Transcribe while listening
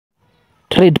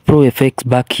Trade Pro FX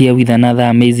back here with another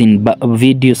amazing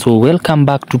video. So welcome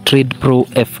back to Trade Pro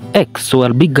FX. So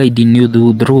I'll be guiding you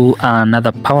through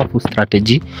another powerful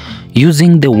strategy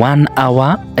using the 1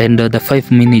 hour and the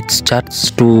 5 minutes charts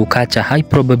to catch a high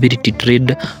probability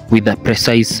trade with a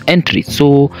precise entry.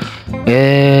 So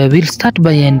we'll start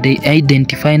by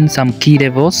identifying some key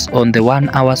levels on the 1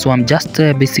 hour. So I'm just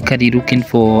basically looking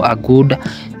for a good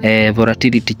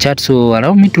volatility chart. So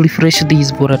allow me to refresh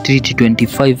this volatility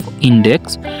 25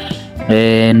 index,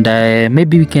 and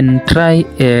maybe we can try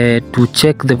to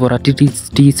check the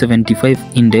volatility 75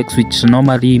 index, which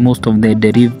normally most of the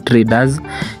Deriv traders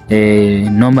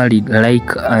normally like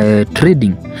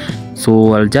trading.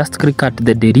 So I'll just click at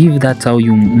the Deriv. That's how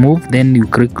you move. Then you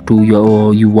click to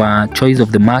your choice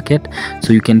of the market.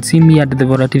 So you can see me at the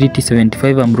volatility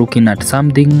 75. I'm looking at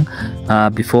something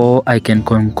before I can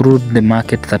conclude the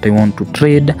market that I want to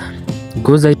trade,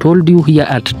 because I told you here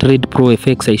at Trade Pro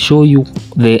FX I show you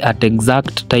the at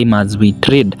exact time as we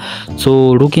trade.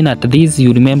 So looking at this,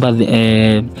 you remember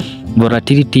the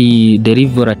volatility,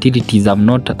 Deriv volatilities have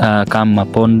not come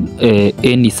upon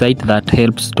any site that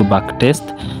helps to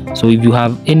backtest. So if you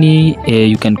have any,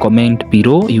 you can comment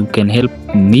below. You can help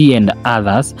me and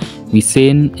others. We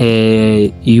saying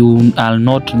you are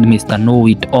not Mr. Know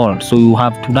It All, so you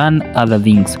have to learn other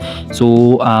things.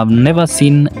 So I've never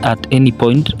seen at any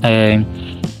point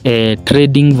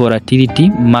trading volatility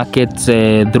markets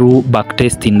through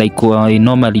backtesting. Like I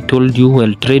normally told you,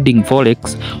 while trading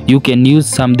Forex, you can use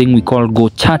something we call go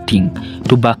charting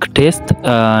to backtest,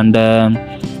 and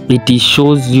it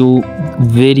shows you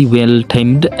very well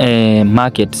timed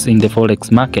markets in the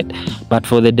Forex market. But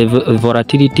for the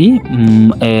volatility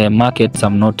markets,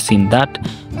 I've not seen that.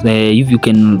 If you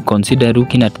can consider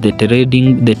looking at the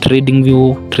trading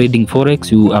view, trading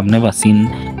Forex, you have never seen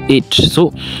it.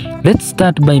 So let's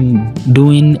start by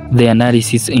doing the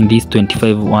analysis in this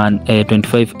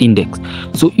 25 index.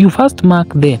 So you first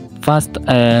mark the first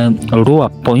lower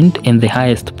point and the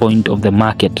highest point of the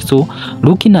market. So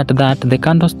looking at that, the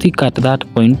candlestick at that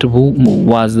point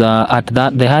was at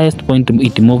that, the highest point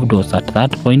it moved was at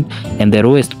that point, and the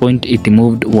lowest point it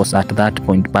moved was at that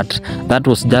point. But that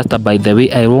was just by the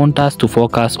way. I want us to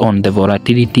focus on the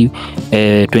volatility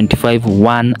 25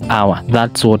 1 hour.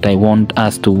 That's what I want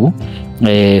us to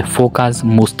focus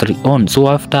mostly on. So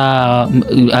after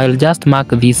I'll just mark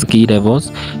these key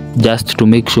levels just to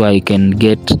make sure I can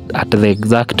get at the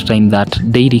exact time that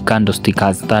daily candlestick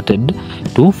has started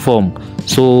to form.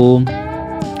 So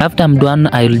after I'm done,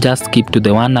 I'll just skip to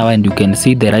the 1 hour, and you can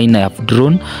see the line I have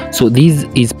drawn. So this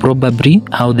is probably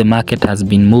how the market has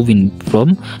been moving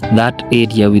from that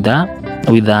area with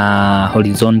a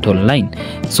horizontal line.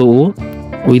 So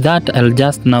with that, I'll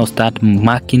just now start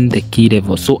marking the key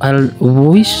levels. So I'll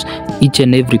wish each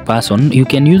and every person, you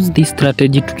can use this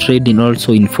strategy to trade in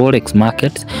also in Forex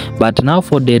markets, but now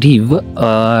for the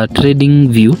Deriv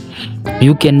trading view,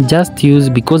 you can just use,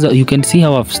 because you can see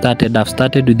how I've started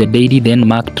with the daily, then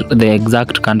marked the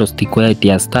exact candlestick where it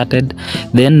has started.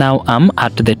 Then now I'm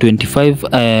at the 25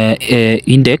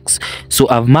 index, so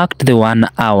I've marked the 1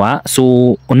 hour.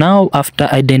 So now after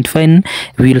identifying,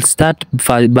 we'll start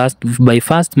by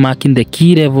first marking the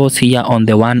key levels here on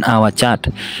the 1 hour chart.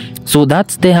 So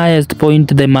that's the highest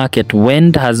point the market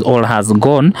went, has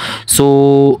gone.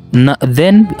 So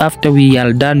then after we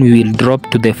are done, we will drop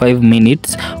to the 5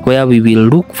 minutes where we will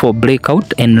look for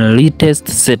breakout and retest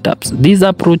setups. This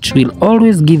approach will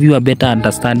always give you a better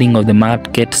understanding of the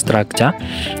market structure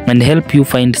and help you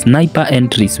find sniper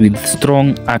entries with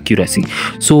strong accuracy.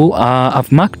 So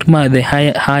I've marked the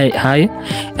high,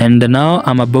 and now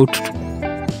I'm about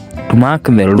to mark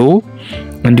the low,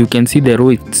 and you can see the low,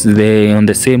 it's on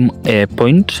the same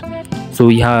point. So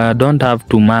we don't have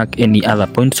to mark any other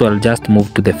point. So I'll just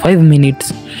move to the 5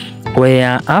 minutes,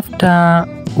 where after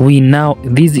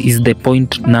this is the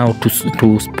point now to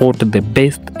spot the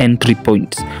best entry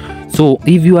points. So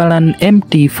if you are an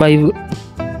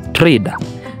MT5 trader,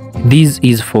 this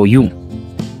is for you.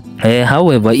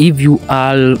 However, if you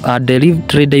are a Deriv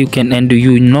trader,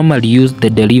 you normally use the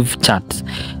Deriv charts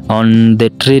on the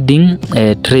trading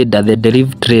trader, the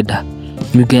Deriv trader.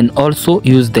 You can also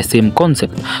use the same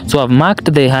concept. So I've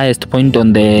marked the highest point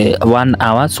on the 1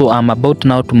 hour. So I'm about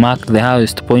now to mark the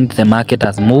highest point the market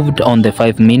has moved on the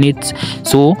 5 minutes.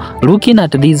 So looking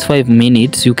at these 5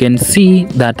 minutes, you can see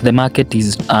that the market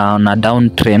is on a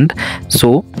downtrend.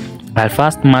 So I'll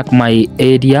first mark my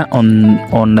area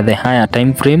on the higher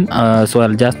time frame. So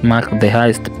I'll just mark the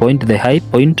highest point, the high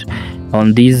point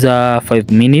on these 5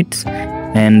 minutes,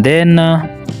 and then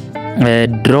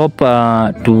drop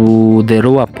to the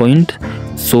lower point.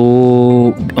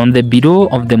 So on the below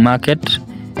of the market,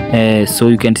 So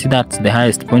you can see that's the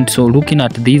highest point. So looking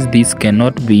at this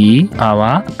cannot be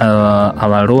our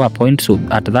lower point. So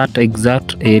at that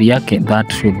exact area,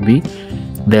 that should be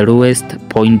the lowest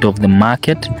point of the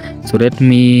market. So let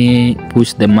me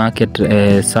push the market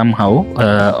somehow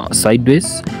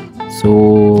sideways.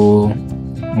 So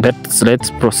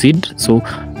let's proceed. So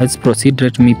let's proceed.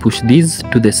 Let me push this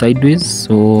to the sideways.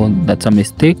 So that's a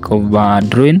mistake of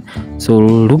drawing. So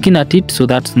looking at it, so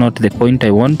that's not the point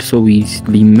I want. So we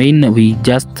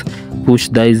just push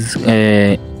this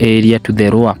area to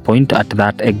the lower point at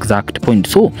that exact point.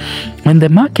 So when the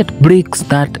market breaks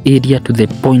that area to the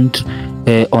point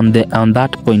on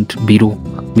that point below,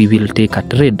 we will take a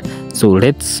trade. So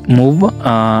let's move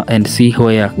and see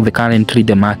where the currently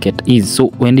the market is. So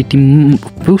when it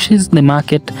pushes the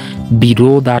market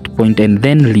below that point and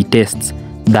then retests,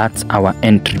 that's our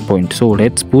entry point. So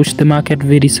let's push the market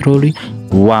very slowly.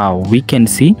 Wow, we can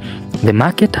see the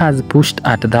market has pushed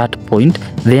at that point,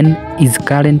 then is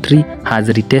currently has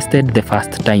retested the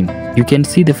first time. You can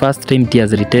see the first time it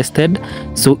has retested.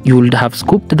 So you would have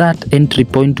scooped that entry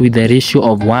point with a ratio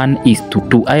of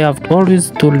 1:2. I have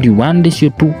always told you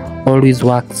 1:2 always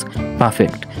works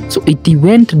perfect. So it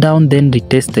went down, then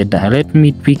retested. Let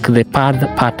me pick the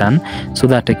pattern so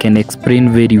that I can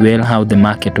explain very well how the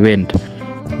market went.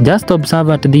 Just observe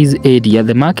at this area,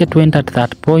 the market went at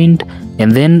that point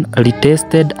and then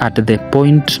retested at the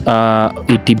point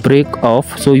it break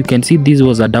off. So you can see this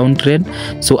was a downtrend.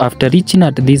 So after reaching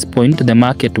at this point, the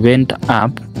market went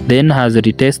up, then has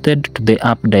retested to the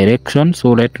up direction.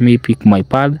 So let me pick my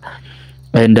path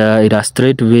and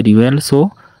illustrate very well.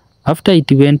 So after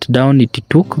it went down, it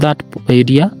took that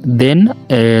area, then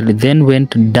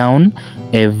went down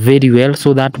very well.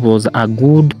 So that was a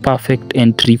good perfect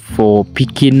entry for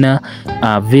picking a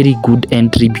very good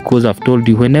entry, because I've told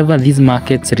you whenever these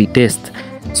markets retest,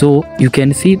 so you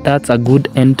can see that's a good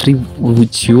entry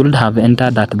which you would have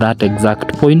entered at that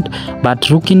exact point. But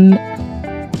looking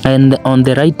and on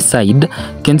the right side,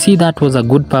 you can see that was a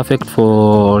good perfect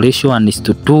for ratio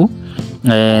 1:2.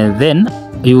 Then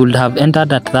you would have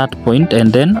entered at that point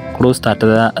and then closed at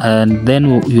that, and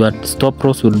then your stop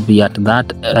loss will be at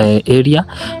that area,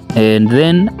 and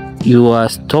then your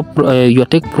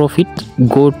take profit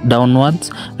go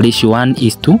downwards, ratio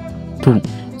 1:2.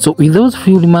 So with those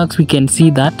few remarks, we can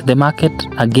see that the market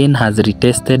again has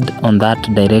retested on that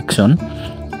direction.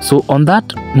 So on that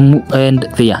end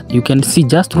there, you can see,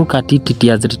 just look at it, it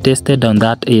has retested on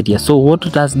that area. So what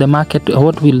will the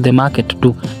market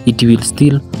do? It will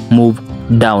still move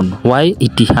down. Why?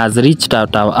 It has reached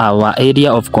out our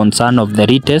area of concern of the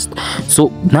retest.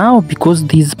 So now, because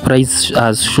this price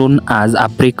has shown as a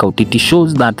breakout, it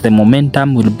shows that the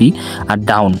momentum will be a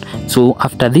down. So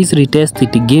after this retest,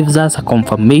 it gives us a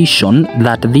confirmation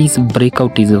that this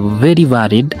breakout is very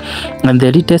valid, and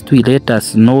the retest will let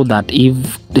us know that if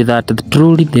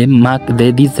truly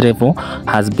this level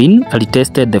has been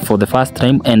retested for the first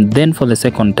time, and then for the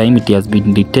second time it has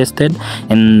been retested,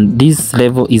 and this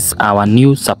level is our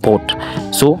new support.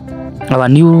 So our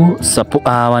new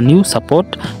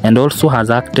support, and also has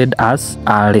acted as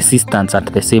a resistance at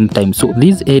the same time. So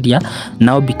this area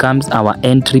now becomes our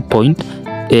entry point,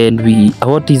 and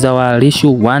what is our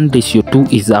ratio? 1:2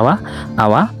 is our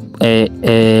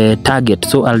target.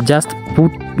 So I'll just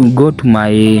go to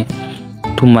my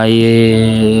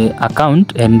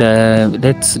account, and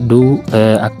let's do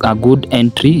a good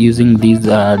entry using these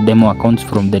demo accounts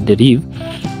from the Deriv.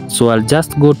 So I'll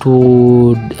just go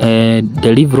to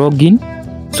Deriv login.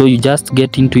 So you just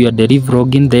get into your Deriv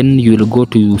login, then you will go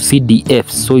to CDF.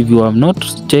 So if you have not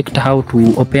checked how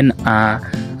to open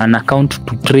an account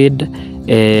to trade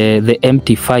the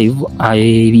MT5, I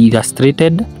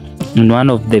illustrated in one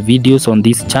of the videos on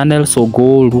this channel. So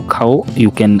go look how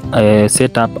you can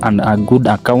set up a good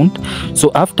account.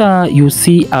 So after you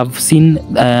see,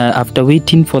 after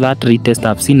waiting for that retest,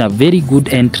 I've seen a very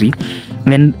good entry,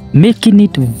 and making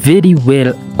it very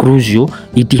well crucial,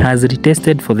 it has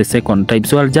retested for the second time.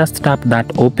 So I'll just tap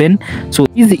that open. So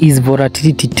this is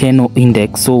volatility 10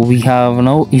 index. So we have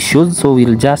no issues, so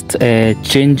we'll just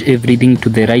change everything to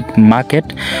the right market.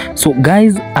 So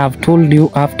guys, I've told you,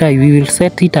 after we will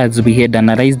set it as we had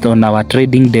analyzed on our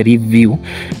trading Deriv view.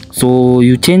 So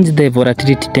you change the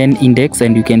volatility 10 index,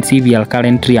 and you can see we are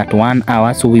currently at 1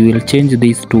 hour. So we will change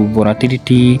this to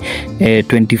volatility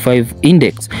 25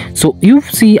 index. So you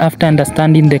see, after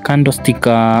understanding the candlestick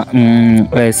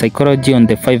psychology on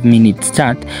the 5 minutes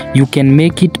chart, you can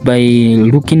make it by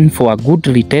looking for a good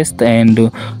retest,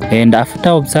 and after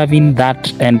observing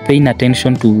that and paying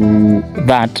attention to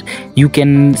that, you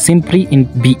can simply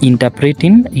be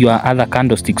interpreting your other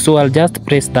candlestick. So I'll just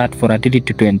press that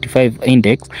volatility 25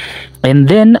 index, And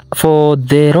then for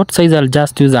the lot size, I'll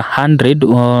just use 100.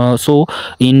 So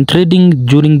in trading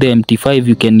during the MT5,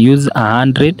 you can use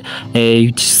 100.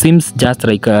 It seems just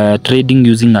like trading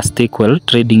using a stake, well,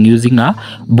 trading using a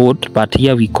bot, but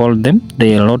here we call them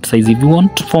the lot size. If you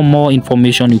want for more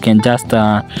information, you can just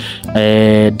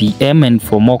DM and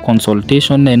for more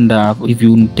consultation. And if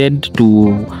you intend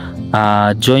to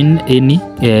join any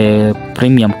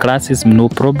premium classes, no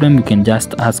problem, you can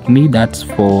just ask me. That's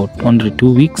for only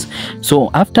 2 weeks.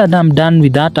 So after I'm done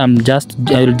with that, I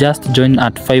will just join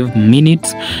at 5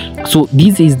 minutes. So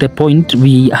this is the point.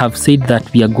 We have said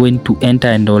that we are going to enter,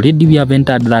 and already we have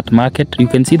entered that market. You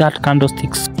can see that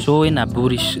candlesticks showing a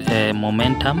bullish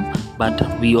momentum,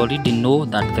 but we already know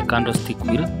that the candlestick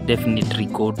will definitely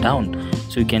go down.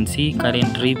 So you can see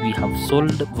currently we have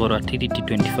sold volatility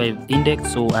 25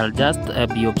 index. So I'll just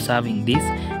be observing this,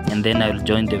 and then I will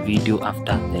join the video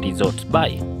after the results.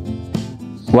 Bye.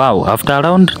 Wow, after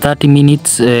around 30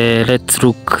 minutes, let's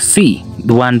see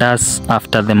the wonders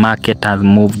after the market has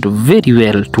moved very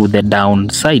well to the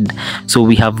downside. So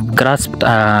we have grasped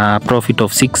a profit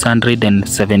of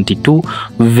 672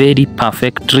 very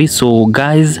perfectly. So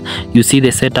guys, you see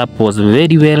the setup was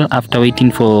very well. After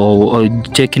waiting for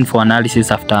checking for analysis,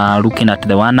 after looking at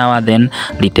the 1 hour, then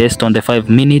retest on the 5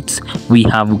 minutes, we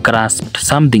have grasped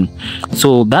something.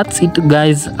 So that's it,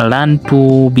 guys. Learn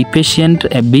to be patient,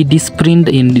 be disciplined.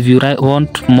 And if you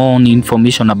want more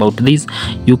information about this,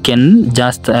 you can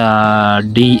just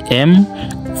DM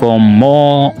for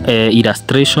more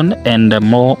illustration and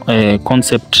more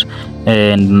concept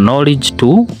and knowledge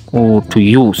to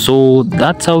you. So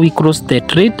that's how we close the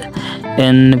trade,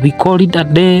 and we call it a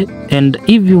day. And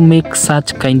if you make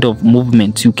such kind of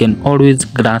movements, you can always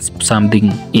grasp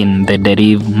something in the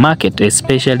Deriv market,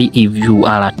 especially if you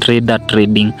are a trader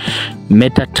trading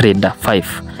MetaTrader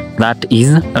 5. That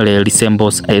is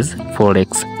resembles as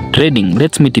Forex trading.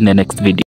 Let's meet in the next video.